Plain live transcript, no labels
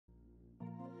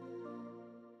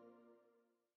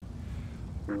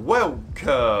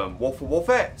Welcome,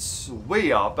 WolfTheWolfettes!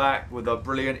 We are back with the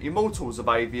brilliant Immortals of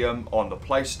Aveum on the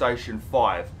PlayStation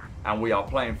 5, and we are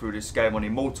playing through this game on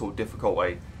Immortal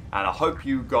Difficulty, and I hope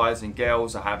you guys and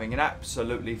girls are having an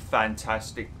absolutely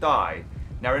fantastic day.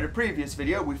 Now, in the previous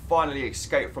video we finally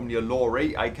escaped from the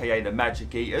Allori, aka the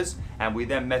Magic Eaters, and we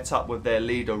then met up with their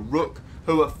leader Rook,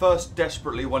 who at first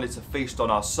desperately wanted to feast on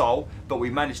our soul, but we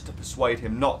managed to persuade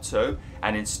him not to,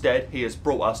 and instead he has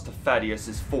brought us to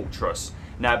Thaddeus' fortress.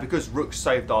 Now, because Rook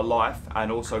saved our life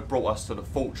and also brought us to the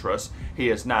fortress, he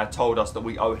has now told us that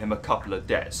we owe him a couple of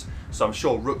debts. So I'm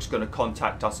sure Rook's going to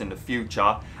contact us in the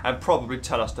future and probably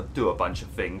tell us to do a bunch of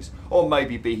things, or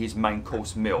maybe be his main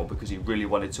course meal because he really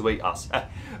wanted to eat us.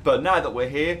 But now that we're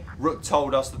here, Rook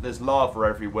told us that there's lava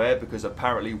everywhere because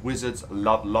apparently wizards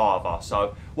love lava.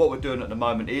 So what we're doing at the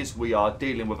moment is we are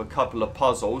dealing with a couple of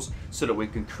puzzles so that we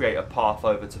can create a path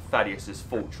over to Thaddeus'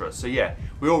 fortress. So yeah,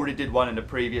 we already did one in the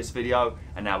previous video,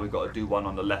 and now we've got to do one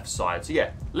on the left side. So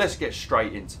yeah, let's get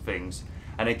straight into things.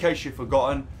 And in case you've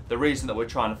forgotten, the reason that we're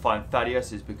trying to find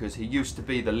Thaddeus is because he used to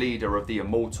be the leader of the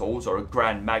Immortals, or a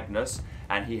Grand Magnus,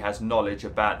 and he has knowledge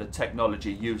about the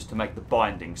technology used to make the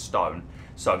Binding Stone.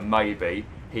 So maybe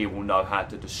he will know how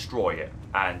to destroy it.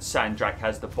 And Sandrak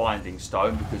has the Binding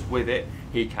Stone because with it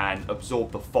he can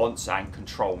absorb the fonts and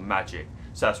control magic.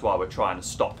 So that's why we're trying to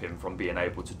stop him from being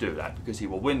able to do that, because he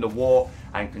will win the war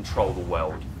and control the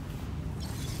world.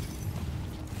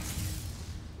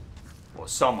 Well,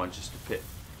 someone just appeared.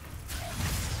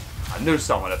 I knew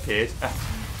someone appeared.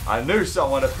 I knew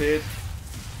someone appeared.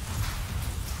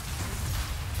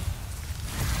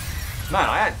 Man,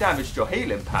 I had damaged your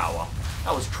healing power.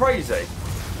 That was crazy.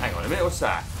 Hang on a minute, what's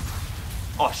that?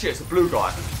 Oh shit, it's a blue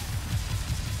guy.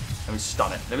 Let me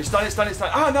stun it. Let me stun it, stun it, stun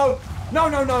it. Ah, no! No,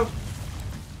 no, no!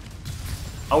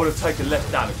 I would have taken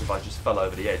less damage if I just fell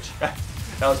over the edge. That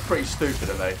was pretty stupid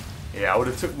of me. Yeah, I would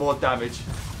have took more damage.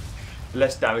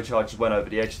 Less damage if I just went over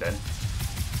the edge then.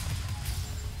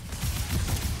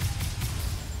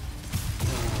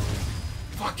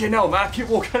 Fucking hell, man. I keep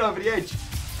walking over the edge.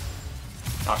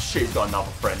 Oh shit, he's got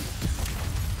another friend.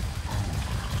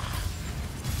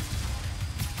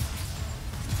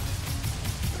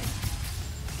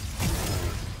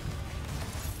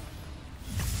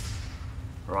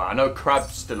 Right, I know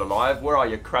Crab's still alive. Where are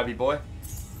you, Crabby boy?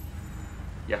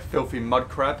 You filthy mud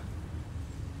crab.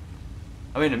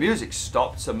 I mean, the music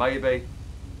stopped, so maybe...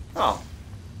 Oh.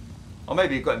 Or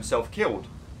maybe he got himself killed.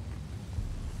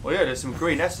 Well, yeah, there's some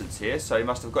green essence here, so he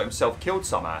must have got himself killed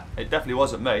somehow. It definitely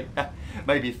wasn't me.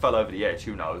 Maybe he fell over the edge,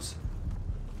 who knows.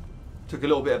 Took a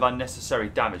little bit of unnecessary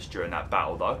damage during that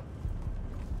battle, though.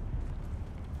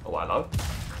 Oh, hello.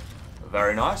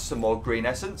 Very nice, some more green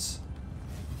essence.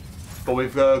 But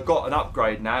we've got an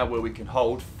upgrade now where we can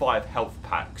hold 5 health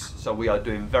packs. So we are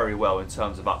doing very well in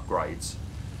terms of upgrades.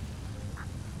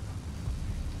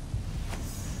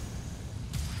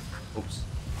 Oops.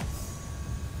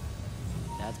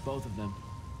 That's both of them.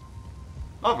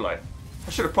 Lovely. I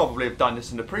should have probably have done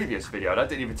this in the previous video. That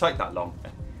didn't even take that long.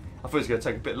 I thought it was going to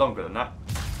take a bit longer than that.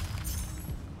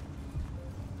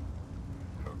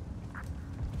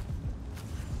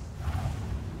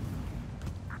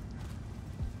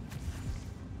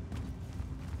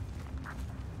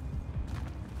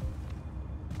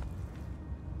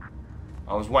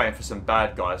 I was waiting for some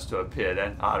bad guys to appear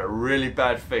then. I had a really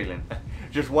bad feeling.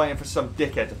 Just waiting for some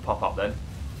dickhead to pop up then.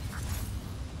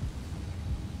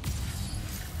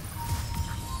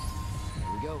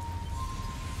 Here we go.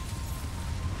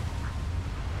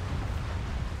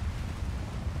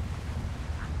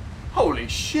 Holy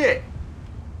shit!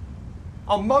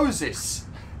 Oh, Moses!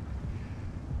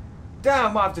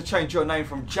 Damn, I might have to change your name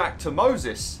from Jack to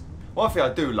Moses. One thing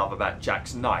I do love about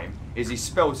Jack's name is he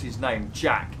spells his name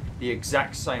Jack the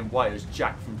exact same way as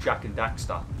Jack from Jak and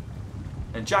Daxter.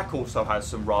 And Jack also has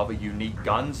some rather unique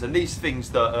guns, and these things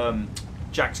that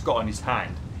Jack's got on his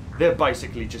hand, they're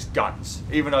basically just guns.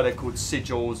 Even though they're called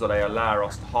sigils or they allow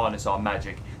us to harness our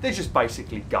magic, they're just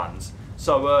basically guns.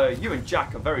 So you and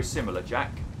Jack are very similar,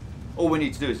 Jack. All we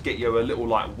need to do is get you a little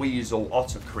like weasel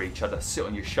otter creature to sit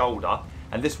on your shoulder,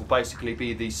 and this will basically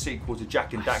be the sequel to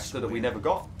Jak and Daxter that we never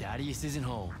got. Thaddeus isn't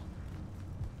home.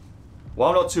 Well,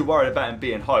 I'm not too worried about him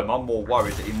being home. I'm more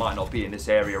worried that he might not be in this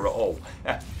area at all.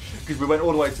 Because we went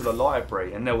all the way to the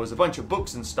library and there was a bunch of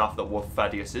books and stuff that were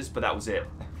Thaddeus's, but that was it.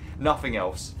 Nothing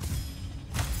else.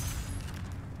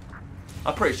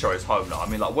 I'm pretty sure he's home now. I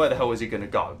mean, like, where the hell is he going to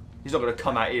go? He's not going to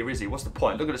come out here, is he? What's the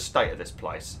point? Look at the state of this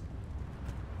place.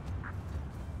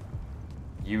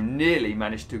 You nearly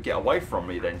managed to get away from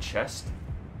me then, chest.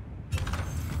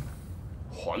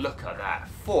 Oh, look at that.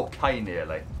 4K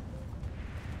nearly.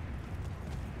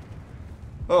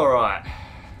 Alright.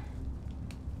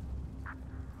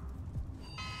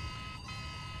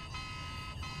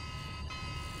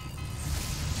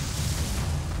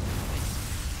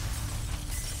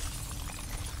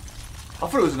 I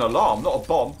thought it was an alarm, not a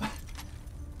bomb.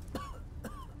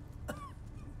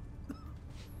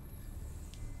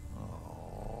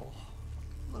 Oh,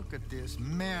 look at this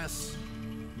mess.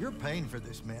 You're paying for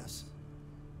this mess.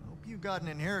 Hope you got an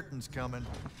inheritance coming.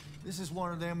 This is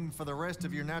one of them for the rest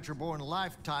of your natural-born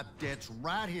life type debts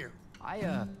right here.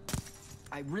 I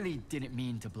really didn't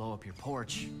mean to blow up your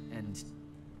porch and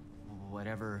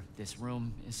whatever this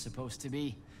room is supposed to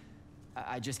be.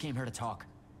 I just came here to talk.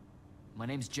 My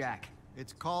name's Jack.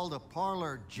 It's called a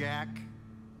parlor, Jack,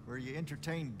 where you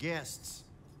entertain guests.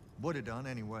 Would have done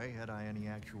anyway, had I any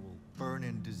actual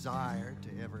burning desire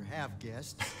to ever have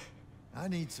guests. I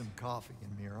need some coffee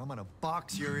in here. I'm gonna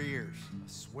box your ears, I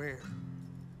swear.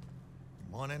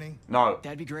 You want any? No.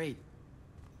 That'd be great.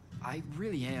 I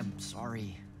really am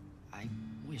sorry. I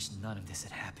wish none of this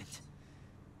had happened.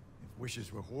 If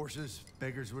wishes were horses,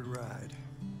 beggars would ride.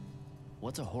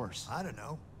 What's a horse? I don't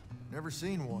know. Never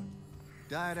seen one.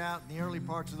 Died out in the early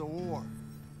parts of the war.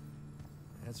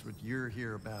 That's what you're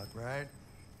here about, right?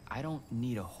 I don't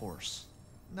need a horse.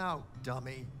 No,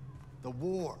 dummy. The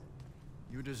war.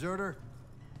 You a deserter?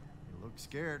 You look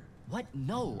scared. What?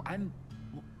 No,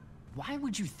 Why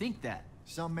would you think that?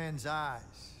 Some men's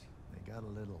eyes, they got a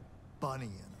little bunny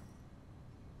in them.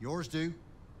 Yours do.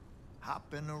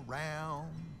 Hopping around.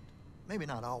 Maybe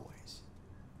not always,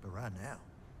 but right now.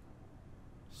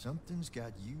 Something's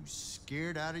got you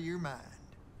scared out of your mind.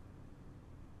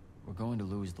 We're going to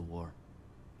lose the war.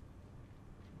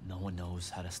 No one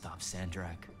knows how to stop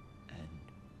Sandrak, and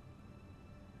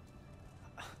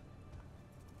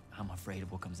I'm afraid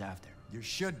of what comes after. You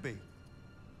should be.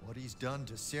 What he's done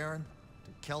to Saren,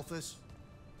 to Kelthus,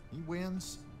 he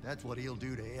wins, that's what he'll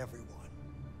do to everyone.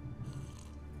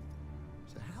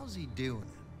 So how's he doing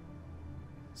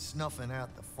it? Snuffing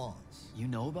out the fonts. You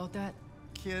know about that?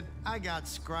 Kid, I got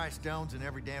scry stones in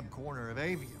every damn corner of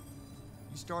Aveum.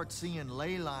 You start seeing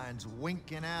ley lines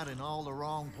winking out in all the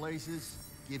wrong places,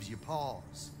 gives you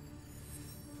pause.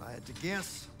 If I had to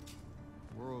guess,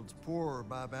 the world's poorer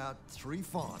by about 3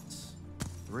 fonts.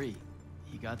 3.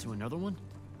 He got to another one?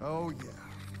 Oh, yeah.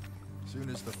 Soon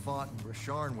as the font in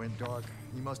Rasharn went dark,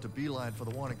 he must have beelined for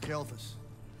the one in Kelthus.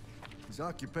 His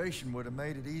occupation would have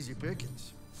made it easy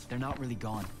pickings. They're not really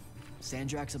gone.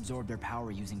 Sandrax absorbed their power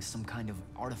using some kind of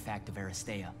artifact of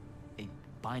Aristea. A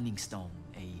binding stone,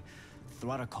 a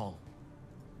Thradakul.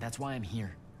 That's why I'm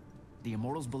here. The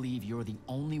Immortals believe you're the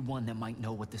only one that might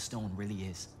know what the stone really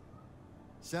is.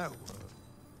 So,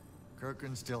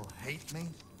 Kirkin still hate me?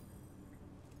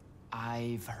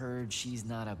 I've heard she's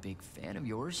not a big fan of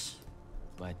yours,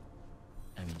 but,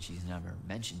 I mean, she's never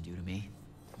mentioned you to me.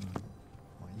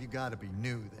 Well, you gotta be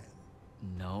new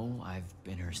then. No, I've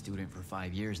been her student for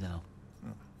 5 years now.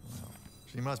 Well,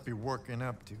 she must be working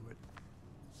up to it.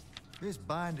 This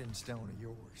binding stone of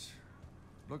yours,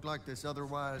 looked like this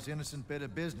otherwise innocent bit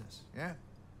of business, yeah?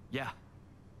 Yeah.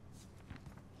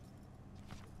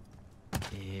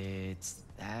 It's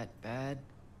that bad?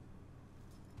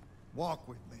 Walk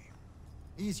with me.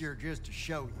 Easier just to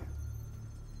show you.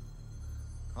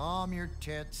 Calm your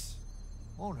tits.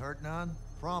 Won't hurt none,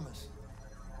 promise.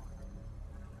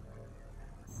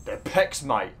 They're pecs,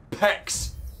 mate.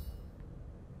 Pecs.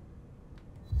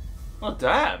 Oh,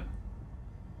 damn.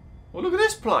 Well, look at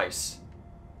this place.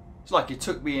 It's like you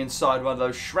took me inside one of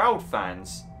those Shroud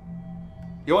fans.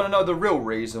 You want to know the real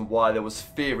reason why there was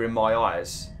fear in my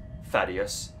eyes,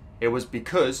 Thaddeus? It was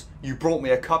because you brought me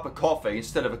a cup of coffee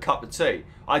instead of a cup of tea.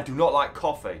 I do not like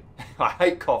coffee. I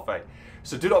hate coffee.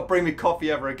 So do not bring me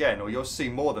coffee ever again or you'll see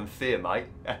more than fear, mate.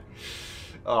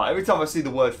 Every time I see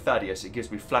the word Thaddeus, it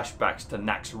gives me flashbacks to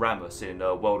Nax Ramus in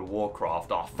World of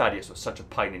Warcraft. Oh, Thaddeus was such a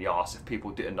pain in the arse if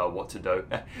people didn't know what to do.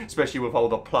 Especially with all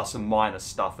the plus and minus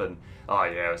stuff. And, oh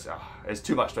yeah, it's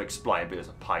too much to explain, but it was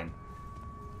a pain.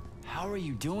 How are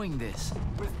you doing this?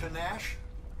 With panache,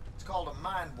 it's called a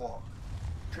mind walk.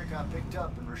 Trick I picked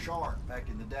up in Rasharn back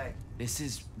in the day. This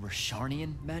is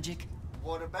Rasharnian magic?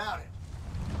 What about it?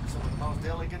 Some of the most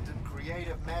elegant and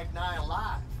creative Magni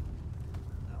alive.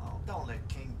 No, don't let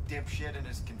King Dipshit and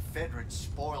his Confederates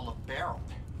spoil the barrel.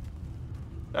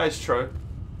 That is true.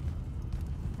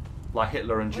 Like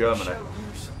Hitler in Germany. Let me show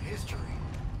you some history.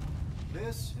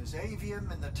 This is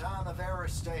Aveum in the time of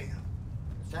Aristea.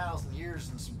 1,000 years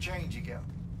and some change ago.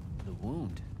 The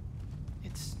wound.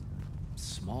 It's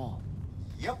small.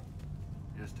 Yep.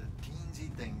 Just a teensy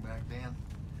thing back then.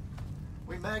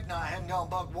 We Magni hadn't gone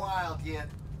buck wild yet.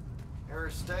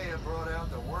 Aristea brought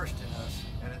out the worst in us,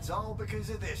 and it's all because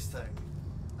of this thing.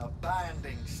 A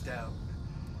binding stone.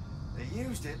 They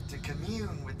used it to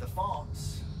commune with the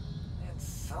fonts. And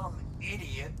some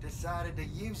idiot decided to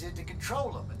use it to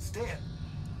control them instead.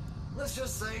 Let's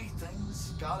just say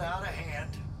things got out of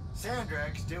hand.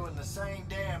 Sandrak's doing the same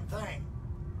damn thing.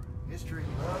 History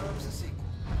loves a sequel.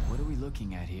 What are we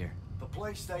looking at here? The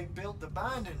place they built the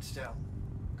binding stone,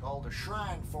 called a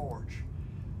shrine forge.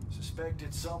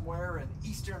 Suspected somewhere in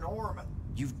eastern Orman.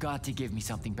 You've got to give me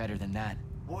something better than that.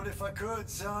 Would if I could,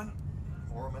 son.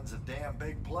 Orman's a damn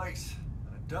big place.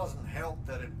 And it doesn't help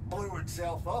that it blew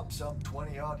itself up some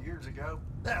 20-odd years ago.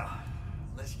 Now,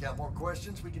 unless you got more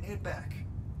questions, we can head back.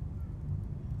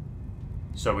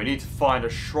 So we need to find a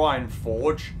shrine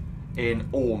forge in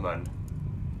Orman.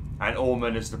 And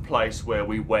Orman is the place where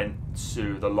we went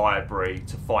to the library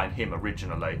to find him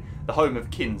originally. The home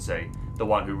of Kinsey, the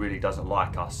one who really doesn't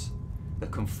like us. The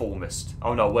conformist.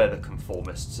 Oh no, we're the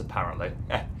conformists, apparently.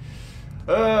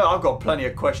 I've got plenty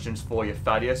of questions for you,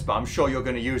 Thaddeus, but I'm sure you're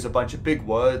going to use a bunch of big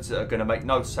words that are going to make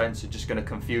no sense and just going to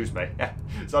confuse me.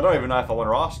 So I don't even know if I want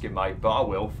to ask you, mate, but I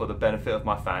will for the benefit of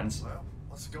my fans. Well,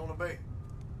 what's it going to be?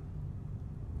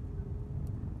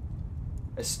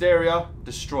 Asteria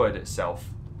destroyed itself.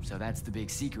 So that's the big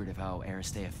secret of how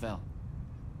Aristea fell.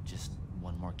 Just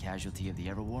one more casualty of the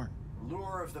Everwar? The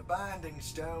lure of the binding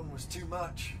stone was too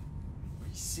much.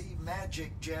 We see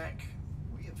magic, Jack.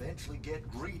 We eventually get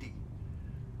greedy.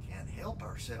 Can't help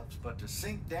ourselves but to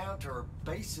sink down to our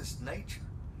basest nature.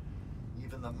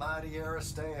 Even the mighty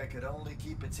Aristea could only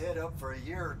keep its head up for a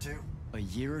year or two. A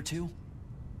year or two?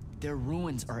 Their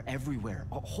ruins are everywhere.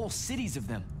 Whole cities of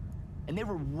them. And they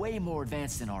were way more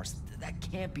advanced than ours. That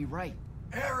can't be right.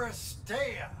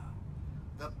 Aristea,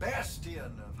 the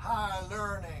bastion of high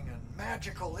learning and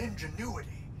magical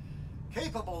ingenuity,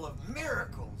 capable of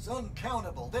miracles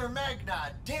uncountable. They're Magni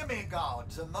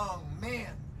demigods among men.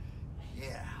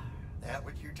 Yeah, that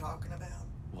what you're talking about?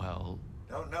 Well...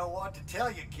 Don't know what to tell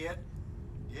you, kid.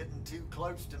 Getting too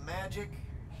close to magic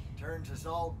turns us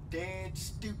all dead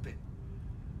stupid.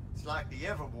 It's like the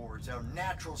Everwar's our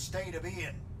natural state of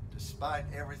being. Despite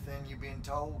everything you've been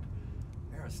told,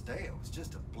 Aristea was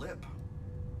just a blip.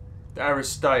 The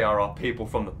Aristea are people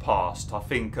from the past. I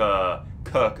think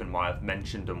Kirken might have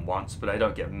mentioned them once, but they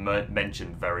don't get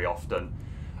mentioned very often.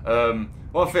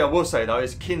 One thing I will say though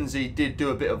is Kinsey did do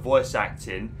a bit of voice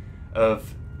acting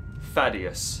of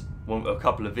Thaddeus a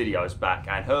couple of videos back,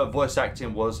 and her voice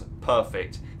acting was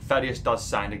perfect. Thaddeus does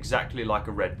sound exactly like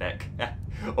a redneck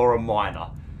or a miner.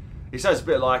 He sounds a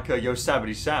bit like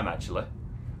Yosemite Sam actually.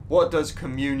 What does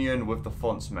communion with the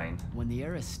fonts mean? When the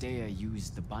Aristea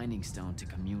used the binding stone to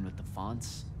commune with the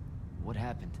fonts, what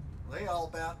happened? They all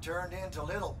about turned into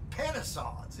little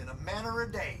penisods in a matter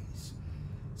of days.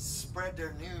 Spread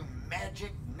their new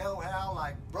magic know-how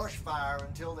like brush fire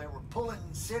until they were pulling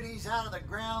cities out of the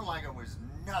ground like it was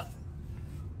nothing.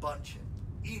 Bunch of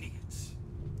idiots.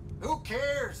 Who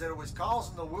cares that it was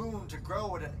causing the wound to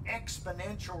grow at an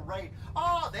exponential rate?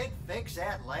 Oh, they'd fix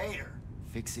that later.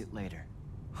 Fix it later.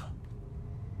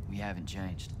 We haven't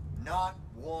changed. Not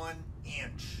 1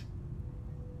 inch.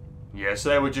 Yeah, so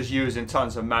they were just using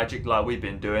tons of magic like we've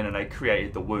been doing, and they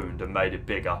created the wound and made it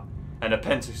bigger. And the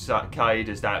Pentacade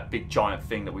is that big giant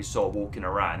thing that we saw walking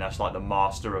around. That's like the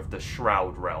master of the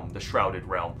Shroud realm, the Shrouded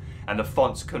realm. And the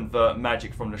fonts convert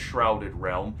magic from the Shrouded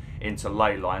realm into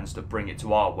ley lines to bring it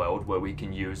to our world where we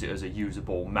can use it as a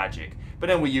usable magic. But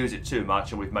then we use it too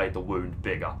much and we've made the wound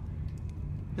bigger.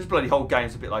 This bloody whole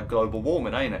game's a bit like global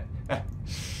warming, ain't it?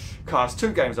 Cars,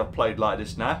 2 games I've played like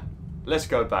this now. Let's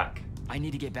go back. I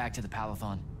need to get back to the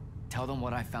Palathon. Tell them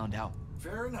what I found out.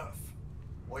 Fair enough.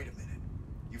 Wait a minute.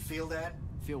 You feel that?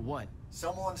 Feel what?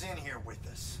 Someone's in here with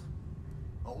us.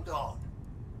 Hold on.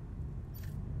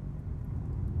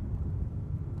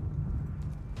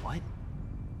 What?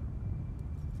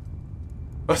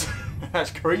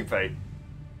 That's creepy.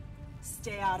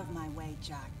 Stay out of my way,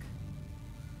 Jack.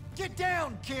 Get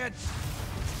down, kid!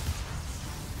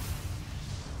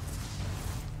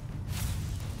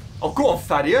 Oh, go on,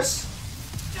 Thaddeus.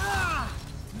 Ah!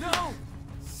 No!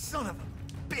 Son of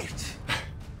a bitch!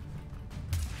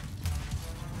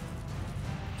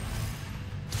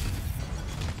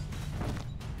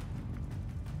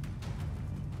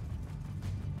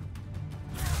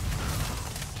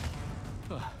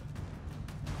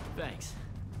 Thanks.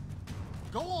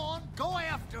 Go on, go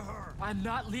after her! I'm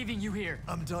not leaving you here.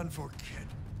 I'm done for, kid.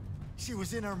 She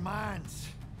was in our minds.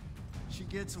 She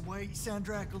gets away,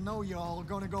 Sandrak will know y'all are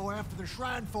gonna go after the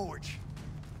Shrine Forge.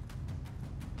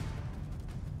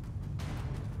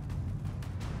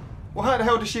 Well, how the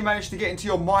hell did she manage to get into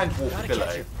your mind warp Gotta ability?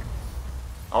 catch her.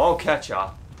 Oh, I'll catch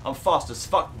her. I'm fast as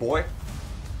fuck, boy.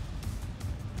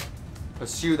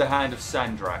 Pursue the hand of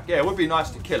Sandrak. Yeah, it would be nice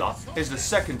to kill her. Here's the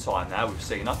second time now we've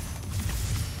seen her.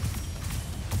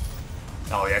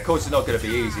 Oh yeah, of course it's not going to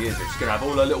be easy, is it? It's going to have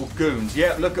all the little goons.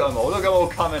 Yep, look at them all. Look at them all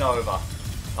coming over.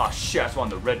 Oh shit, that's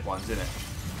one of the red ones, isn't it?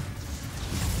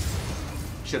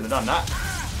 Shouldn't have done that.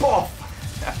 Boff!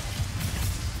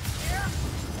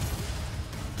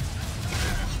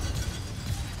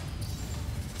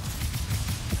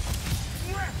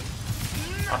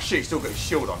 Oh shit, he's still got his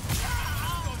shield on.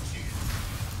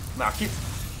 Man, I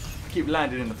keep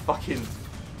landing in the fucking...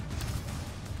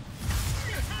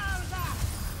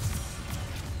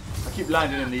 I keep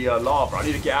landing in the lava. I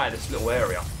need to get out of this little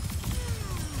area.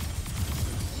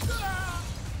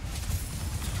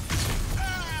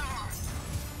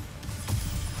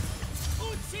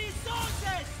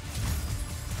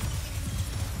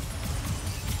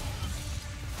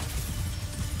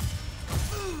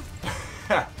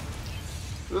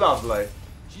 Lovely.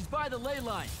 She's by the ley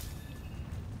line.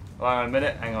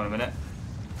 Hang on a minute.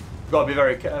 You've got to be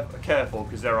very careful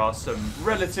because there are some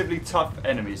relatively tough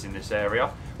enemies in this area.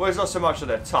 Well, it's not so much that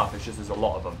they're tough, it's just there's a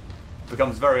lot of them. It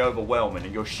becomes very overwhelming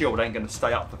and your shield ain't going to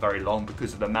stay up for very long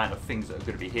because of the amount of things that are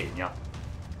going to be hitting you.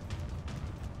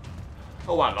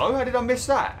 Oh, hello, how did I miss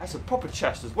that? That's a proper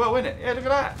chest as well, isn't it? Yeah, look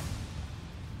at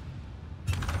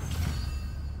that.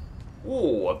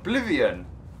 Oh, Oblivion.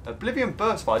 Oblivion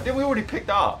burst fire. Didn't we already pick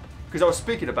that up? Because I was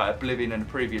speaking about Oblivion in the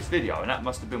previous video and that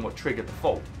must have been what triggered the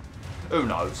fault. Who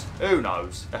knows? Who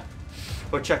knows?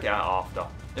 We'll check it out after.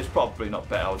 It's probably not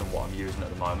better than what I'm using at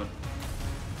the moment.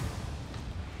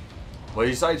 Well,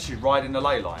 you say she's riding the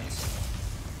ley lines.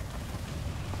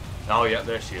 Oh yeah,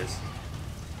 there she is.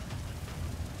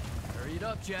 Hurry it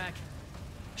up, Jack.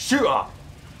 Shoot her!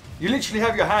 You literally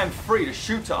have your hand free to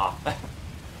shoot her.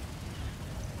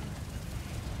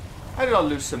 How did I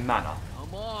lose some mana?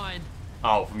 Come on.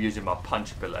 Oh, from using my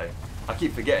punch ability. I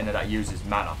keep forgetting that uses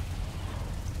mana.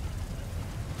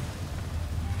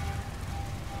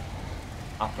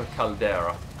 Upper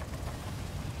Caldera.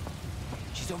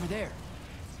 She's over there.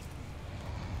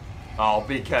 Oh,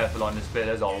 be careful on this bit.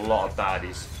 There's a lot of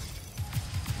baddies.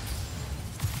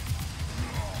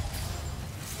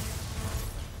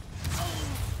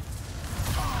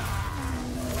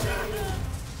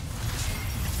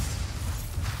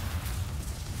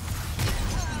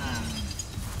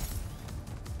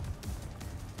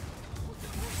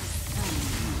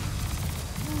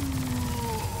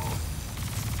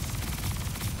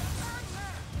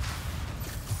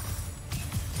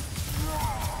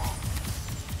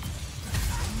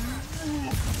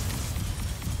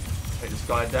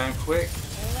 Guy down quick.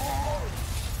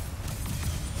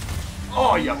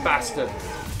 Oh, you bastard.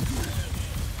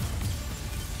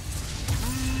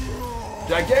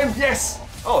 Did I get him? Yes!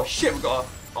 Oh shit, we got a...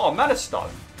 Oh, mana stone.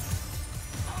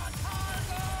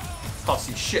 Can't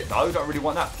see shit though. Don't really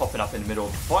want that popping up in the middle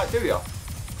of the fight, do you?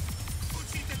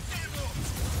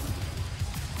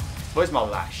 Where's my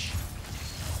lash?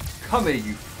 Come here,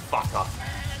 you fucker.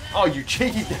 Oh, you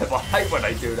cheeky devil. I hate when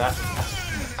they do that.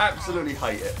 Absolutely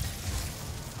hate it.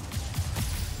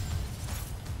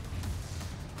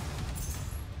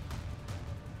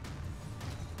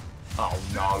 Oh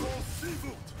no.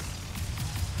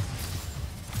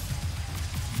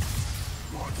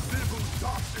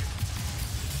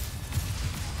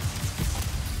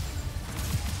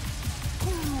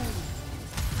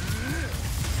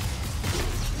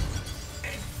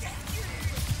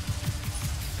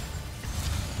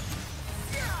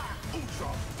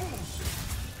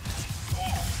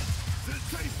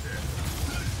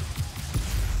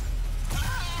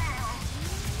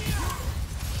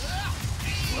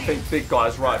 I think big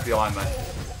guy's right behind me.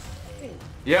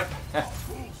 Yep.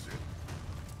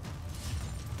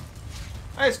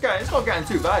 It's not getting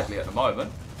too badly at the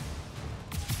moment.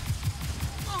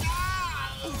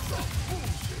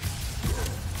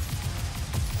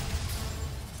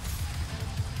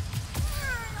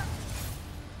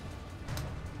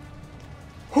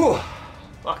 Whew.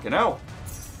 Fucking hell.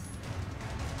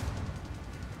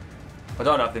 I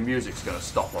don't know if the music's going to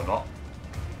stop or not.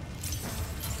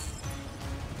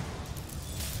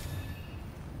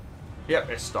 Yep,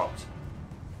 it stopped.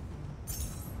 I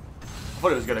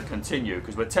thought it was going to continue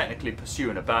because we're technically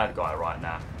pursuing a bad guy right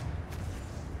now.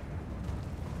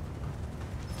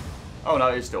 Oh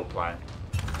no, he's still playing.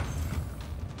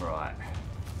 Right.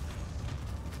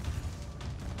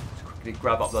 Let's quickly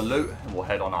grab up the loot and we'll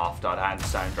head on after the hand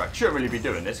soundtrack. Shouldn't really be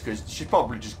doing this because she's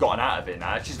probably just gotten out of it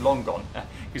now. She's long gone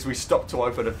because we stopped to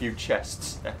open a few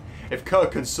chests. If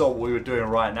Kirkan saw what we were doing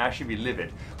right now, she'd be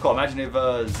livid. Can't imagine if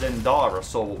Zendara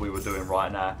saw what we were doing right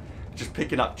now. Just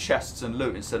picking up chests and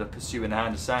loot instead of pursuing the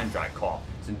hand of Sandrak.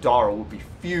 Zendara would be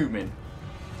fuming.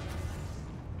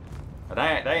 But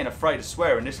they ain't afraid to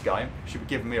swear in this game. Should be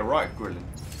giving me a right grilling.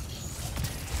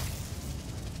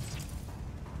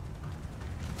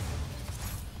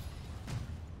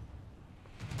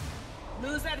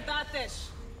 Loser Thaddeus.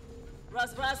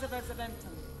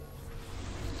 Razrazavezaventum.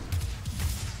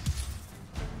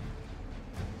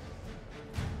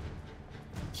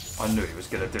 I knew he was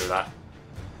going to do that.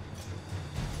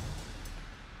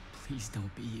 Please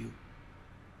don't be you.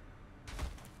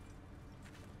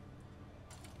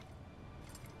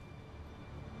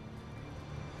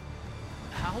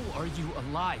 How are you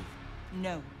alive?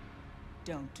 No,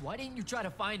 don't. Why didn't you try to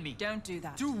find me? Don't do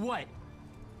that. Do what?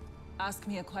 Ask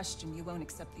me a question you won't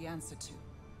accept the answer to.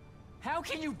 How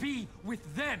can you be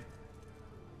with them?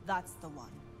 That's the one.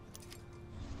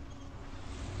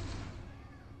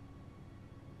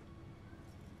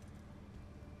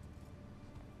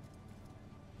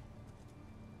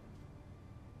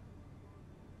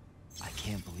 I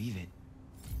can't believe it.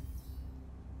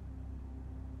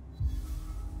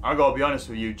 I gotta be honest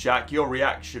with you, Jack, your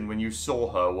reaction when you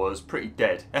saw her was pretty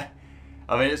dead.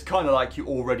 I mean, it's kind of like you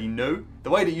already knew. The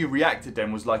way that you reacted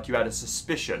then was like you had a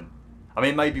suspicion. I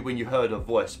mean, maybe when you heard her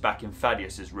voice back in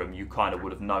Thaddeus's room, you kind of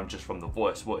would have known just from the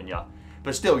voice, wouldn't you?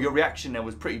 But still, your reaction then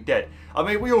was pretty dead. I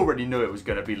mean, we already knew it was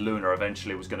going to be Luna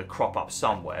eventually, was going to crop up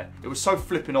somewhere. It was so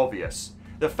flipping obvious.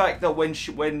 The fact that at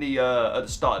the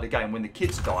start of the game, when the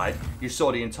kids died, you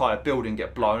saw the entire building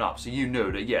get blown up, so you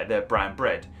knew that, yeah, they're brown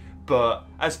bread. But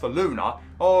as for Luna,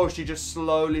 oh, she just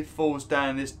slowly falls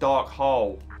down this dark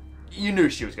hole. You knew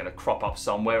she was going to crop up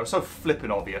somewhere. It was so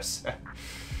flipping obvious.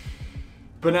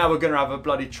 But now we're going to have a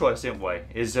bloody choice, aren't we?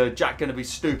 Is Jack going to be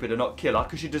stupid and not kill her?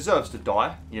 Because she deserves to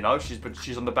die. You know,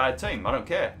 she's on the bad team. I don't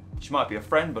care. She might be a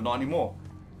friend, but not anymore.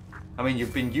 I mean,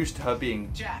 you've been used to her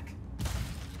being... Jack,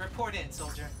 report in,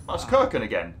 soldier. Oh, it's Kirkin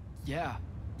again. Yeah,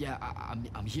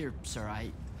 I'm here, sir.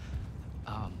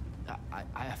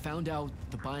 I found out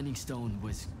the Binding Stone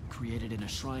was created in a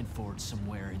shrine forge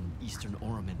somewhere in Eastern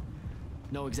Orman.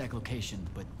 No exact location,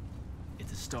 but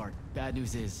it's a start. Bad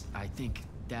news is, I think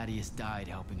Thaddeus died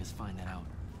helping us find that out.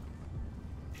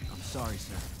 I'm sorry,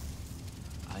 sir.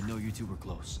 I know you two were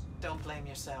close. Don't blame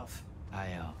yourself. I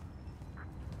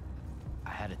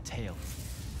had a tail.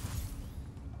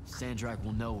 Sandrak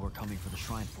will know we're coming for the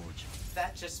shrine forge.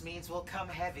 That just means we'll come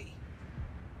heavy.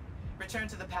 Return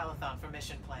to the Palathon for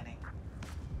mission planning.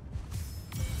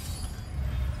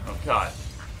 Okay.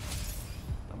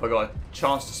 Have I got a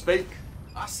chance to speak?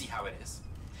 I see how it is.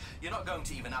 You're not going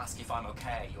to even ask if I'm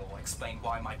okay, or explain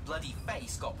why my bloody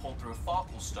face got pulled through a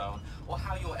Farkle stone, or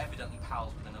how you're evidently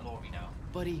pals with an Alori now.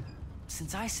 Buddy,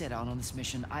 since I set out on this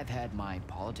mission, I've had my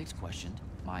politics questioned,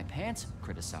 my pants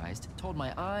criticized, told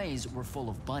my eyes were full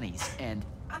of bunnies, and...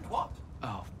 And what?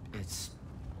 Oh, it's...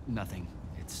 nothing.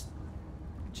 It's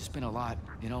just been a lot,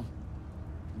 you know?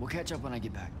 We'll catch up when I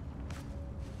get back.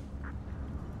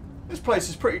 This place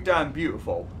is pretty damn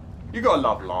beautiful. You gotta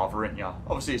love lava, ain't ya?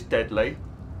 Obviously it's deadly,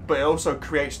 but it also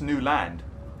creates new land.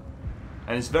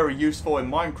 And it's very useful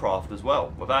in Minecraft as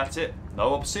well. Without it,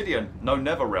 no obsidian, no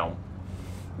Netherrealm,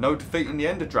 no defeating the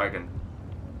Ender Dragon.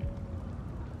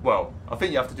 Well, I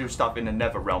think you have to do stuff in the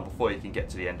Netherrealm before you can get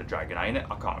to the Ender Dragon, ain't it?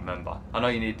 I can't remember. I know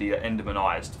you need the Enderman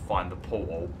eyes to find the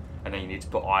portal, and then you need to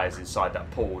put eyes inside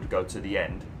that portal to go to the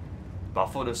end. But I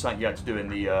thought there was something you had to do in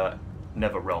the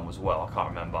Netherrealm as well. I can't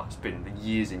remember. It's been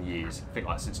years and years. I think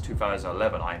like since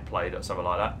 2011 I ain't played it or something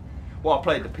like that. Well, I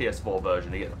played the PS4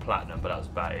 version to get the platinum, but that was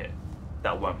about it.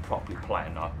 That weren't properly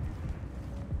playing though.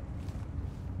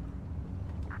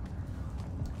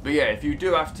 But yeah, if you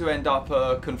do have to end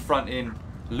up confronting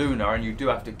Luna and you do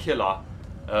have to kill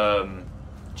her,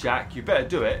 Jack, you better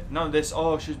do it. None of this,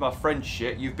 oh, she's my friend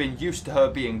shit. You've been used to her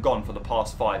being gone for the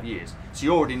past 5 years. So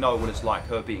you already know what it's like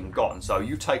her being gone. So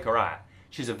you take her out.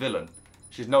 She's a villain.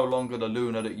 She's no longer the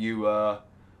Luna that you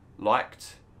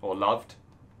liked or loved.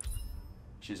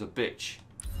 She's a bitch.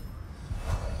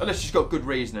 Unless she's got good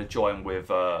reason to join with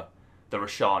the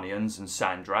Roshanians and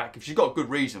Sandrak. If she's got good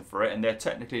reason for it and they're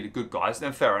technically the good guys,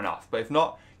 then fair enough. But if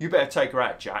not, you better take her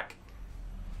out, Jack.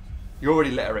 You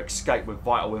already let her escape with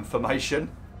vital information.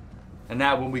 And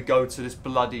now when we go to this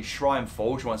bloody Shrine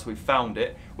Forge, once we've found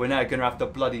it, we're now going to have to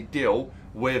bloody deal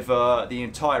with the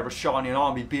entire Roshanian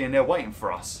army being there waiting for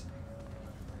us.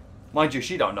 Mind you,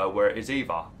 she don't know where it is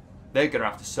either. They're going to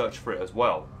have to search for it as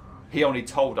well. He only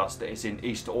told us that it's in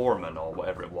East Orman or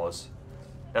whatever it was.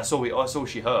 That's all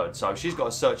she heard. So she's got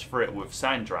to search for it with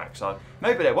Sandrak. So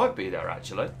maybe they won't be there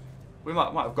actually. We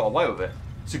might have got away with it.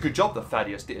 It's a good job that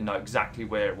Thaddeus didn't know exactly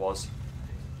where it was.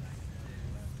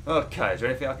 Okay, is there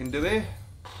anything I can do here?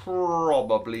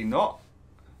 Probably not.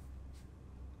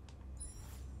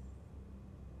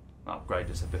 Upgrade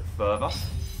this a bit further.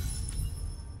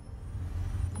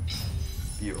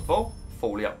 Beautiful.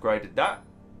 Fully upgraded that.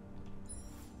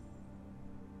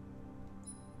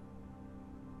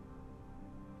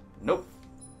 Nope.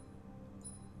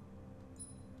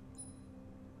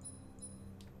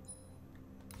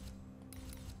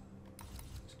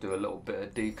 do a little bit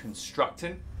of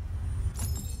deconstructing.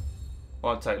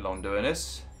 Won't take long doing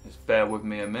this. Just bear with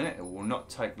me a minute. It will not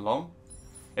take long.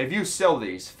 If you sell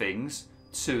these things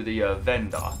to the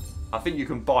vendor, I think you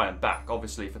can buy them back,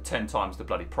 obviously for 10 times the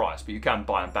bloody price, but you can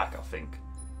buy them back, I think.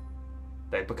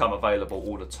 They become available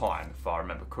all the time, if I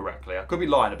remember correctly. I could be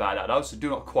lying about that though, so do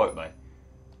not quote me.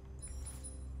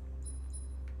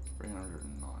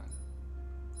 309.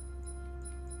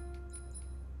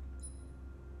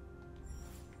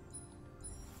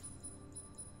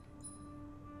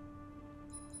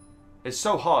 It's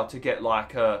so hard to get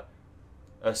like a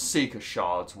Seeker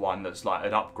Shards one that's like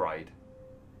an upgrade.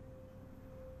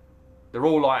 They're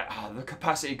all like, the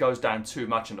capacity goes down too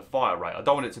much in the fire rate. I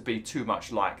don't want it to be too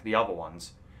much like the other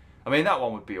ones. I mean, that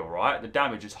one would be alright. The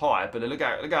damage is high, but look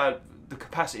how the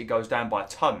capacity goes down by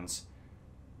tons.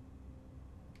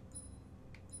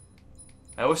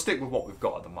 Now, we'll stick with what we've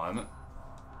got at the moment.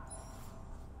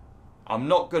 I'm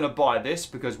not going to buy this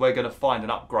because we're going to find an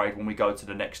upgrade when we go to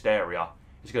the next area.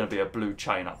 It's going to be a blue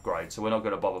chain upgrade, so we're not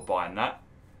going to bother buying that.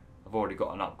 I've already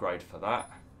got an upgrade for that.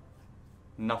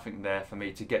 Nothing there for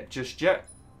me to get just yet.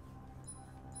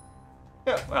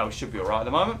 Yeah, well, we should be alright at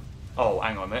the moment. Oh,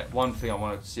 hang on a minute. One thing I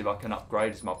wanted to see if I can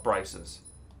upgrade is my bracers.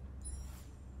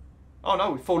 Oh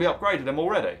no, we fully upgraded them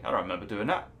already. I don't remember doing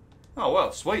that. Oh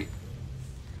well, sweet.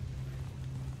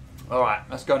 Alright,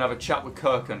 let's go and have a chat with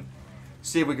Kirkin.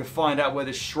 See if we can find out where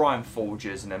this shrine forge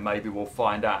is, and then maybe we'll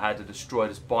find out how to destroy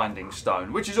this binding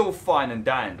stone. Which is all fine and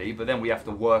dandy, but then we have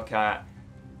to work out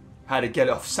how to get it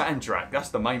off Sandrak. That's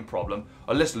the main problem.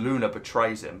 Unless Luna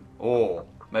betrays him. Or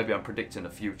maybe I'm predicting the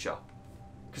future.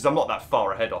 Because I'm not that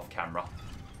far ahead off camera.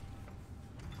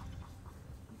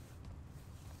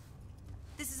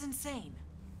 This is insane.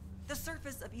 The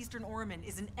surface of Eastern Orman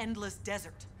is an endless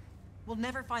desert. We'll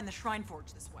never find the Shrine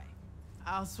Forge this way.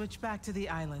 I'll switch back to the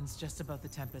islands just above the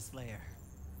Tempest Lair.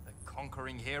 The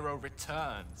conquering hero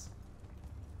returns.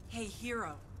 Hey,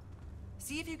 hero.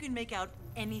 See if you can make out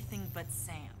anything but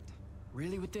sand.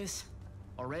 Really with this?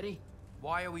 Already?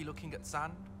 Why are we looking at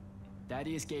sand?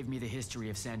 Thaddeus gave me the history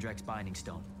of Sandrak's Binding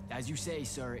Stone. As you say,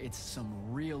 sir, it's some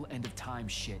real end-of-time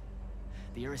shit.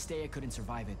 The Aristea couldn't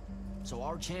survive it, so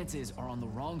our chances are on the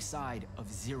wrong side of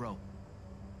 0.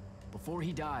 Before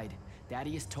he died,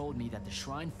 Thaddeus told me that the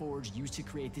Shrine Forge used to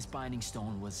create this Binding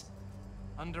Stone was...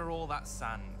 under all that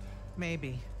sand.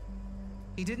 Maybe.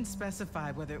 He didn't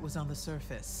specify whether it was on the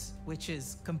surface, which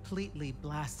is completely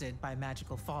blasted by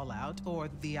magical fallout, or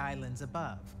the islands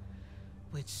above,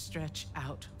 which stretch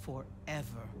out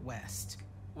forever west.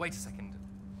 Wait a second.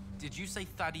 Did you say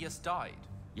Thaddeus died?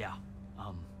 Yeah,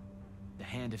 the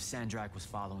Hand of Sandrak was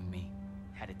following me.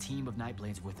 Had a team of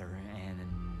Nightblades with her, and...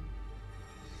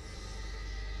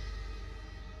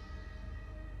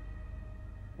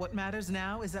 What matters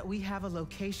now is that we have a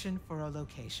location for a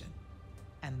location.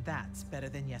 And that's better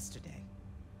than yesterday.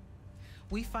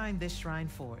 We find this Shrine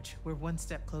Forge, we're one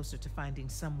step closer to finding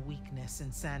some weakness in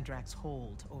Sandrak's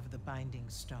hold over the Binding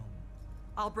Stone.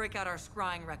 I'll break out our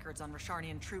scrying records on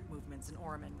Rasharnian troop movements in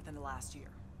Orman within the last year.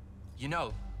 You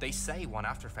know, they say one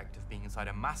after effect of being inside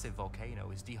a massive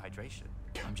volcano is dehydration.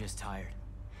 I'm just tired.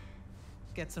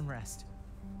 Get some rest.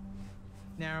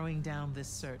 Narrowing down this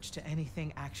search to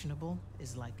anything actionable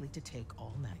is likely to take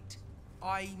all night.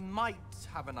 I might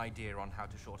have an idea on how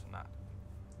to shorten that.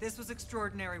 This was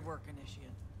extraordinary work,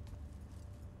 Initiate.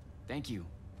 Thank you,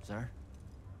 sir.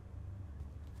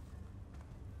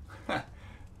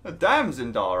 Damn,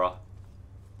 Zindara.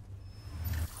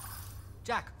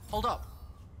 Jack, hold up.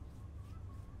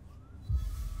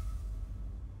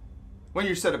 When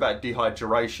you said about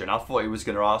dehydration, I thought he was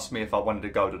going to ask me if I wanted to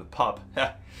go to the pub.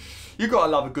 You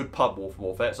gotta love a good pub,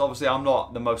 WolfTheWolf. Obviously, I'm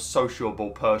not the most sociable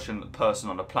person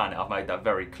on the planet. I've made that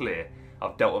very clear.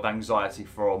 I've dealt with anxiety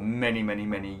for many, many,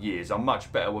 many years. I'm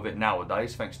much better with it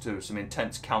nowadays, thanks to some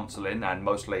intense counselling and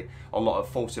mostly a lot of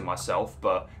forcing myself.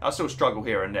 But I still struggle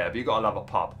here and there. But you gotta love a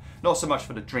pub. Not so much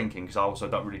for the drinking, because I also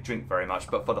don't really drink very much,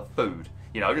 but for the food.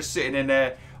 You know, just sitting in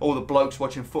there, all the blokes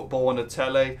watching football on the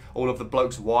telly, all of the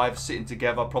blokes' wives sitting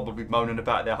together, probably moaning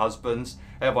about their husbands,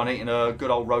 everyone eating a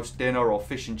good old roast dinner or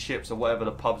fish and chips or whatever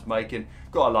the pub's making.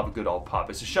 Gotta love a good old pub.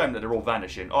 It's a shame that they're all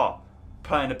vanishing. Oh,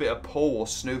 playing a bit of pool or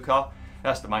snooker,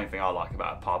 that's the main thing I like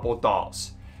about a pub, or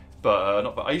darts. But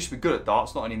I used to be good at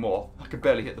darts, not anymore. I can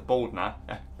barely hit the board now.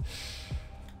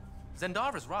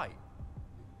 Zendara's right.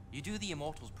 You do the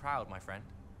Immortals proud, my friend.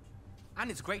 And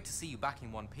it's great to see you back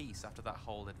in one piece after that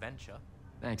whole adventure.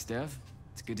 Thanks, Dev.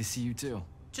 It's good to see you too.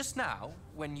 Just now,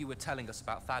 when you were telling us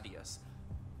about Thaddeus,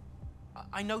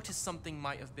 I noticed something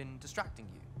might have been distracting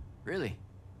you. Really?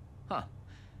 Huh.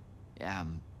 Yeah,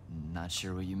 I'm not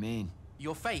sure what you mean.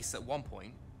 Your face at one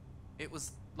point, it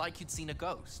was like you'd seen a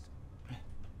ghost.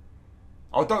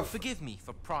 Oh, don't Forgive me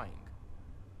for prying.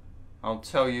 I'll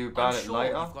tell you about it sure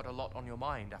later. You've got a lot on your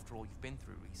mind after all you've been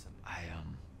through recently.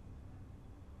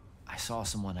 I saw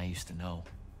someone I used to know,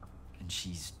 and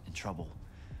she's in trouble.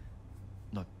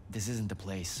 Look, this isn't the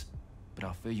place, but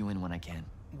I'll fill you in when I can.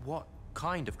 What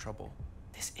kind of trouble?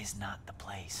 This is not the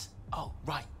place. Oh,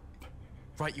 right.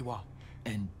 Right you are.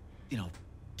 And, you know,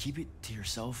 keep it to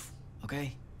yourself,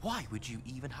 okay? Why would you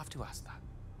even have to ask that?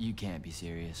 You can't be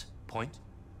serious. Point?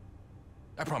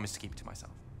 I promise to keep it to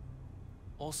myself.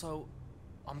 Also,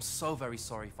 I'm so very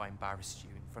sorry if I embarrassed you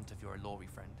in front of your Ilori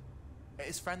friend.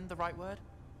 Is friend the right word?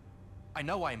 I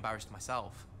know I embarrassed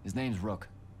myself. His name's Rook.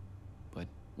 But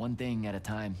one thing at a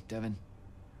time, Devin.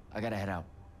 I gotta head out.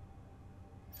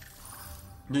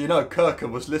 You know,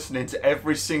 Kirkham was listening to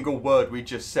every single word we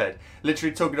just said.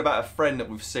 Literally talking about a friend that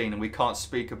we've seen and we can't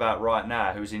speak about right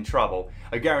now who's in trouble.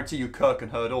 I guarantee you Kirkham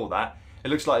heard all that. It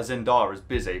looks like Zendara is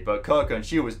busy, but Kirkham,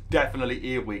 she was definitely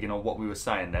earwigging on what we were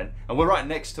saying then. And we're right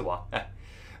next to her.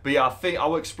 But yeah, I think I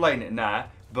will explain it now.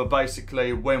 But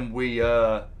basically, when we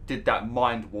did that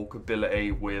mind walk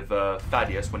ability with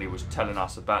Thaddeus, when he was telling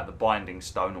us about the binding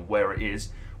stone and where it is,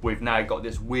 we've now got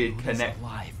this weird connect.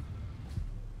 Alive.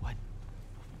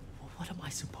 What am I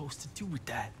supposed to do with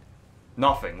that?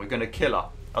 Nothing. We're going to kill her.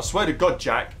 I swear to God,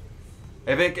 Jack.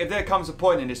 If there comes a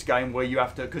point in this game where you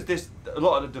have to, because a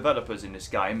lot of the developers in this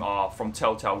game are from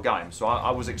Telltale Games, so I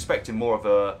was expecting more of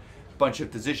a bunch of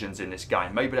decisions in this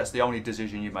game. Maybe that's the only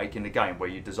decision you make in the game, where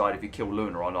you decide if you kill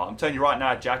Luna or not. I'm telling you right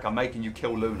now, Jack, I'm making you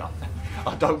kill Luna.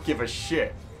 I don't give a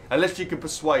shit. Unless you can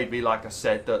persuade me, like I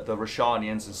said, that the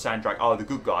Roshanians and Sandrak are the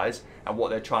good guys, and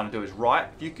what they're trying to do is right.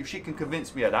 If she can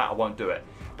convince me of that, I won't do it.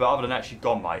 But other than that, she's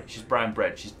gone, mate. She's brown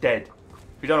bread. She's dead.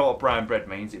 If you don't know what brown bread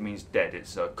means, it means dead.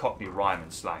 It's a Cockney rhyming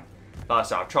slang. Like I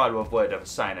said, I've tried to avoid ever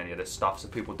saying any of this stuff so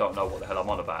people don't know what the hell I'm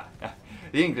on about.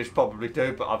 The English probably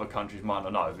do, but other countries might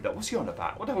not know. What's he on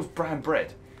about? What the hell's brown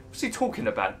bread? What's he talking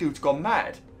about? Dude's gone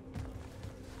mad.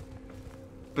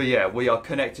 But yeah, we are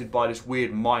connected by this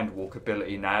weird mind walk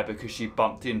ability now because she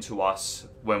bumped into us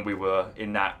when we were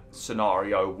in that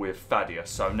scenario with Thaddeus.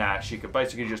 So now she can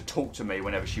basically just talk to me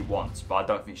whenever she wants, but I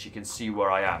don't think she can see where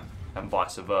I am, and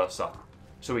vice versa.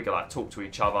 So we can like talk to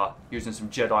each other using some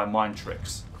Jedi mind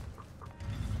tricks.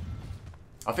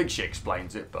 I think she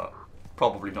explains it, but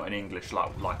probably not in English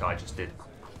like I just did.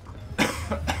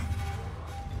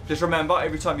 Just remember,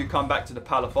 every time you come back to the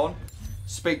Palathon,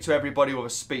 speak to everybody with a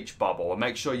speech bubble and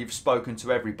make sure you've spoken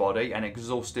to everybody and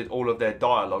exhausted all of their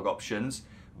dialogue options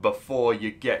before you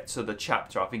get to the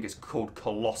chapter. I think it's called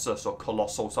Colossus or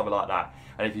Colossal, something like that.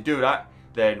 And if you do that,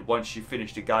 then once you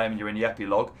finish the game and you're in the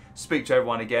epilogue, speak to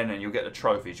everyone again and you'll get the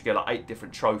trophies. You get like 8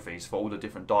 different trophies for all the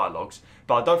different dialogues.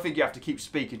 But I don't think you have to keep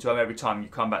speaking to them every time you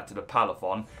come back to the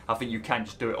Palathon. I think you can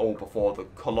just do it all before the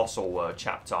Colossal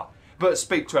chapter. But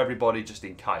speak to everybody just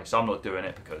in case. I'm not doing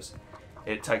it because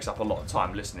it takes up a lot of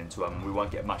time listening to them and we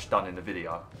won't get much done in the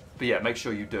video. But yeah, make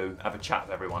sure you do have a chat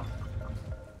with everyone.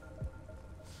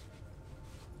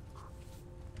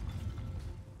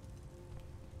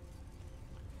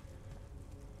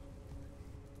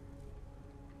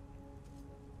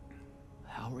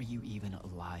 How are you even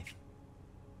alive?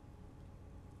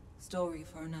 Story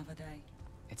for another day.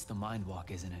 It's the mind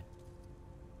walk, isn't it?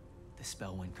 The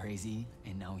spell went crazy,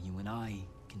 and now you and I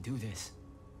can do this.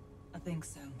 I think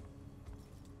so.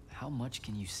 How much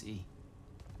can you see?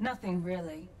 Nothing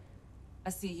really. I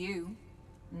see you,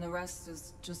 and the rest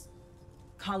is just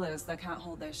colors that can't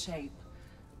hold their shape.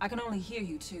 I can only hear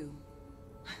you too.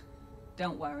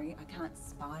 Don't worry, I can't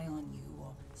spy on you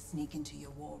or sneak into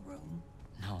your war room.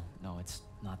 No, it's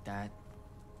not that.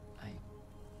 I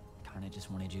kinda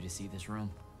just wanted you to see this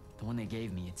room. The one they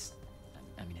gave me, it's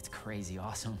crazy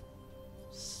awesome.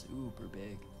 Super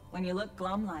big. When you look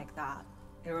glum like that,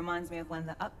 it reminds me of when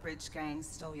the Upbridge gang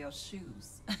stole your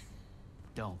shoes.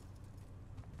 Don't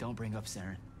bring up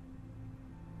Saren.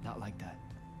 Not like that.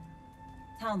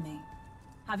 Tell me,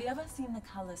 have you ever seen the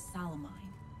color Salamine?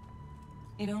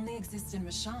 It only exists in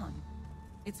Rashan.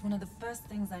 It's one of the first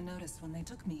things I noticed when they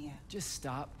took me here. Just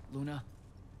stop, Luna.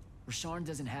 Rasharn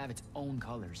doesn't have its own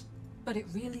colors. But it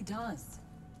really does.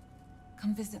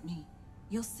 Come visit me.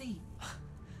 You'll see.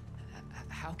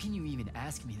 How can you even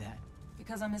ask me that?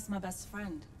 Because I miss my best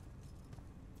friend.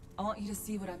 I want you to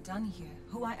see what I've done here,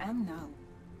 who I am now.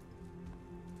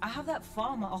 I have that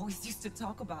farm I always used to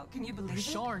talk about. Can you believe it?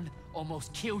 Rasharn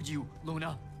almost killed you,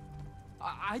 Luna.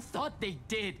 I thought they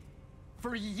did.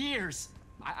 For years.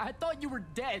 I thought you were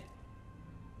dead.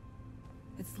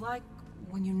 It's like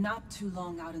when you nap too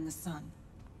long out in the sun.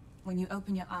 When you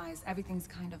open your eyes, everything's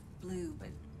kind of blue, but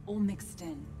all mixed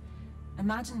in.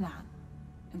 Imagine that.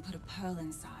 and put a pearl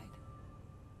inside.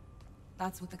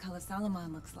 That's what the color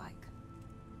Salamine looks like.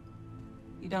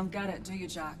 You don't get it, do you,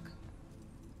 Jack?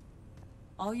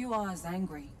 All you are is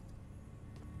angry.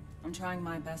 I'm trying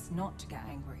my best not to get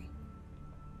angry.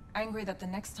 Angry that the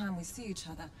next time we see each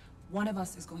other, one of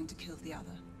us is going to kill the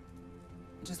other.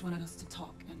 I just wanted us to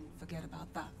talk and forget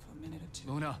about that for a minute or two.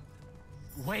 Luna,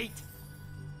 wait!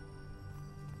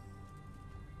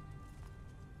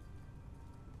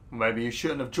 Maybe you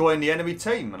shouldn't have joined the enemy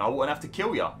team and I wouldn't have to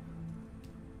kill you.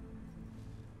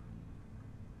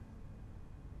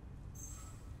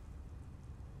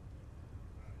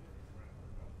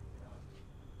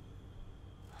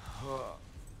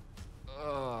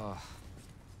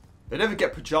 They never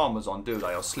get pajamas on, do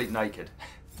they? Or sleep naked.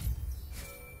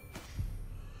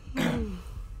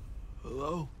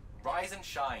 Hello? Rise and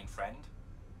shine, friend.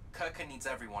 Kirka needs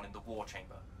everyone in the war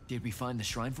chamber. Did we find the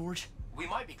Shrine Forge? We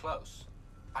might be close.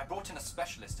 I brought in a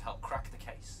specialist to help crack the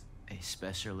case. A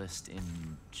specialist in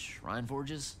Shrine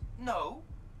Forges? No.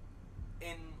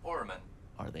 In Orman.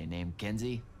 Are they named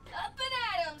Kenzie? Up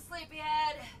and at 'em,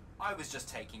 sleepyhead! I was just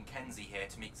taking Kenzie here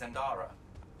to meet Zendara.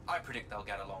 I predict they'll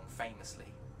get along famously,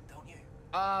 don't you?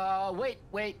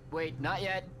 Wait, not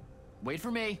yet. Wait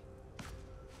for me.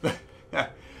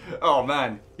 Oh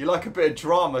man, you like a bit of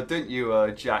drama, don't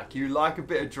you, Jack? You like a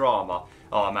bit of drama.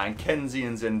 Oh man, Kenzie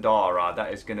and Zendara,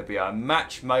 that is going to be a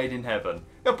match made in heaven.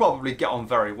 They'll probably get on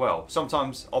very well.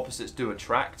 Sometimes opposites do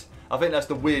attract. I think that's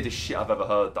the weirdest shit I've ever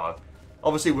heard though.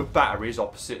 Obviously with batteries,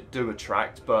 opposites do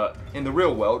attract, but in the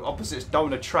real world, opposites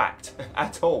don't attract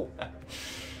at all.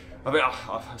 I mean,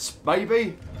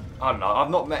 maybe? I don't know. I've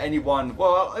not met anyone.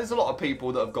 Well, there's a lot of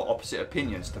people that have got opposite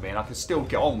opinions to me and I can still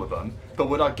get on with them. But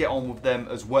would I get on with them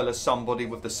as well as somebody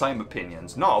with the same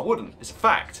opinions? No, I wouldn't. It's a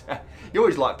fact. You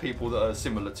always like people that are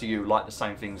similar to you, like the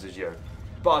same things as you.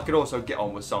 But I could also get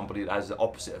on with somebody that has the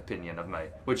opposite opinion of me.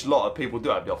 Which a lot of people do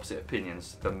have the opposite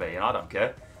opinions than me, and I don't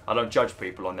care. I don't judge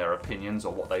people on their opinions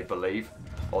or what they believe.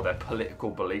 Or their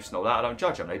political beliefs and all that. I don't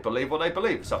judge them. They believe what they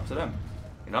believe. It's up to them.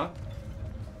 You know?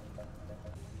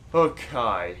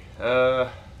 Okay, I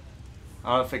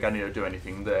don't think I need to do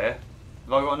anything there.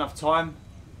 Have I got enough time?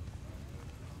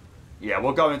 Yeah,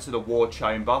 we'll go into the war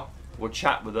chamber, we'll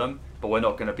chat with them, but we're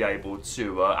not going to be able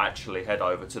to actually head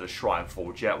over to the Shrine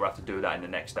Forge yet. We'll have to do that in the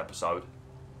next episode.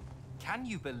 Can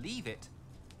you believe it?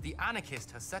 The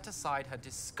anarchist has set aside her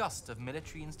disgust of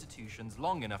military institutions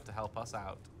long enough to help us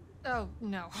out. Oh,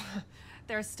 no.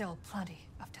 There's still plenty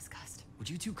of disgust. Would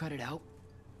you two cut it out?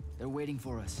 They're waiting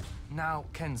for us. Now,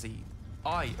 Kenzie,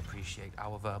 I appreciate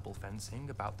our verbal fencing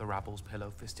about the rabble's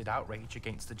pillow-fisted outrage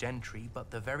against the gentry,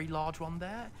 but the very large one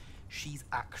there, she's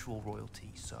actual royalty,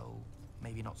 so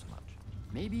maybe not so much.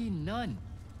 Maybe none.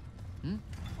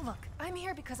 Look, I'm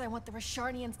here because I want the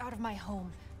Rasharnians out of my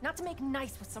home, not to make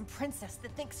nice with some princess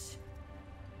that thinks...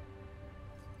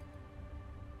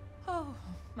 Oh,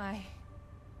 my...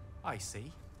 I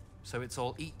see. So it's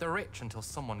all eat the rich until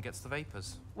someone gets the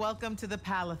vapors. Welcome to the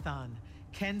Palathon,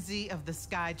 Kenzie of the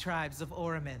Sky Tribes of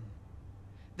Oramin.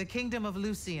 The Kingdom of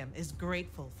Lucium is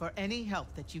grateful for any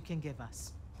help that you can give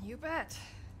us. You bet.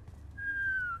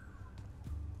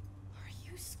 Are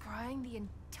you scrying the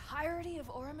entirety of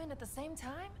Oramin at the same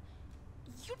time?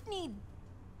 You'd need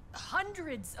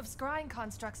hundreds of scrying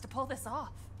constructs to pull this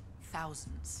off.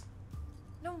 Thousands.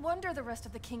 No wonder the rest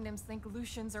of the kingdoms think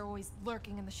Lucians are always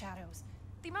lurking in the shadows.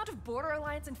 The amount of border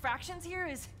alliance and factions here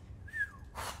is...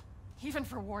 even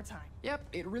for wartime. Yep,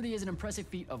 it really is an impressive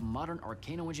feat of modern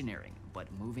arcano-engineering, but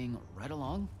moving right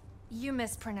along? You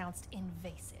mispronounced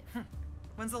invasive.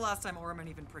 When's the last time Orman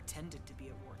even pretended to be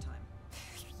at wartime?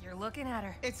 You're looking at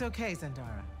her. It's okay,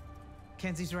 Zendara.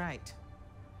 Kenzie's right.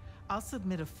 I'll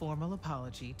submit a formal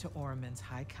apology to Oramin's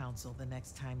High Council the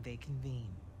next time they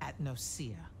convene at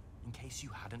Nosea. In case you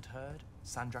hadn't heard,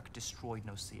 Sandrak destroyed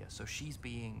Nosea, so she's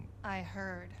being... I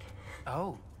heard.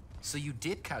 Oh, so you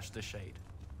did catch the shade.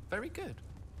 Very good.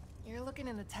 You're looking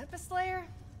in the Tempest Layer?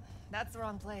 That's the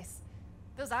wrong place.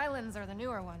 Those islands are the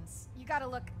newer ones. You gotta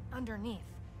look underneath,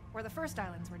 where the first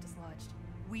islands were dislodged.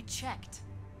 We checked.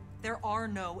 There are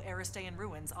no Aristean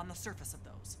ruins on the surface of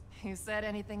those. Who said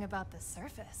anything about the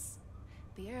surface?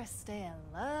 The Aristea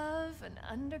love an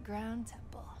underground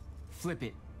temple. Flip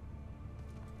it.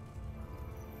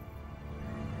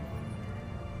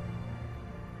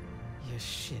 You're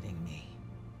shitting me.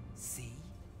 See?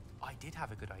 I did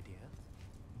have a good idea.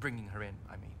 Bringing her in,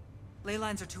 I mean. Ley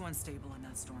lines are too unstable in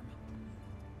that storm.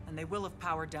 And they will have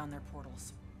powered down their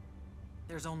portals.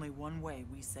 There's only one way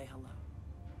we say hello.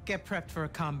 Get prepped for a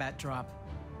combat drop.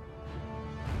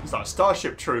 It's like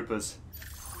Starship Troopers.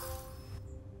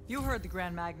 You heard the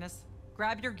Grand Magnus.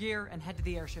 Grab your gear and head to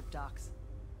the airship docks.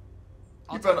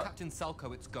 I'll tell Captain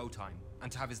Selko it's go time,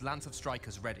 and to have his lance of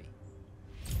strikers ready.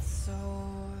 So,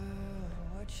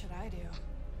 what should I do?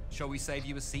 Shall we save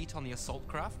you a seat on the assault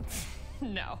craft?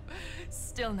 No,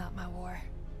 still not my war.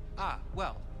 Ah,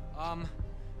 well,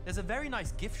 there's a very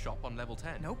nice gift shop on level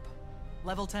 10. Nope.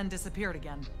 Level 10 disappeared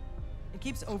again. It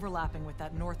keeps overlapping with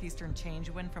that northeastern change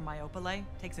wind from Myopole.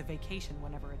 Takes a vacation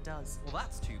whenever it does. Well,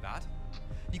 that's too bad.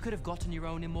 You could have gotten your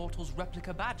own Immortals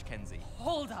replica badge, Kenzie.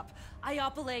 Hold up.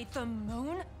 Iopole the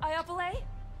moon? Iopole?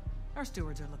 Our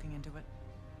stewards are looking into it.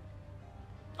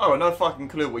 Oh, no fucking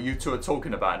clue what you two are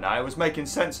talking about now. It was making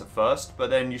sense at first, but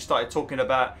then you started talking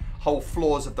about whole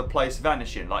floors of the place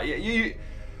vanishing. Like, you...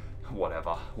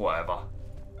 Whatever.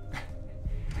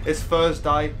 It's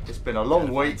Thursday. It's been a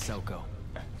long week. Selko.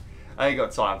 I ain't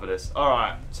got time for this.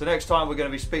 Alright, so next time we're going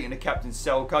to be speaking to Captain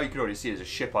Selko. You can already see there's a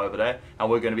ship over there. And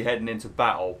we're going to be heading into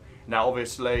battle. Now,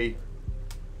 obviously,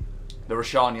 the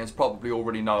Rashanians probably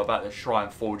already know about the Shrine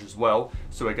Forge as well.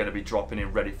 So we're going to be dropping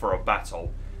in ready for a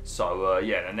battle. So,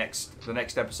 yeah, the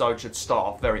next episode should start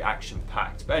off very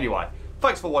action-packed. But anyway,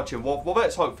 thanks for watching,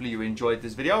 BwolfTheWolf. Hopefully you enjoyed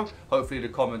this video. Hopefully the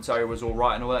commentary was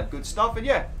alright and all that good stuff. And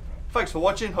yeah, thanks for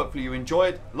watching. Hopefully you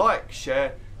enjoyed. Like,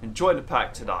 share, and join the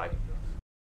pack today.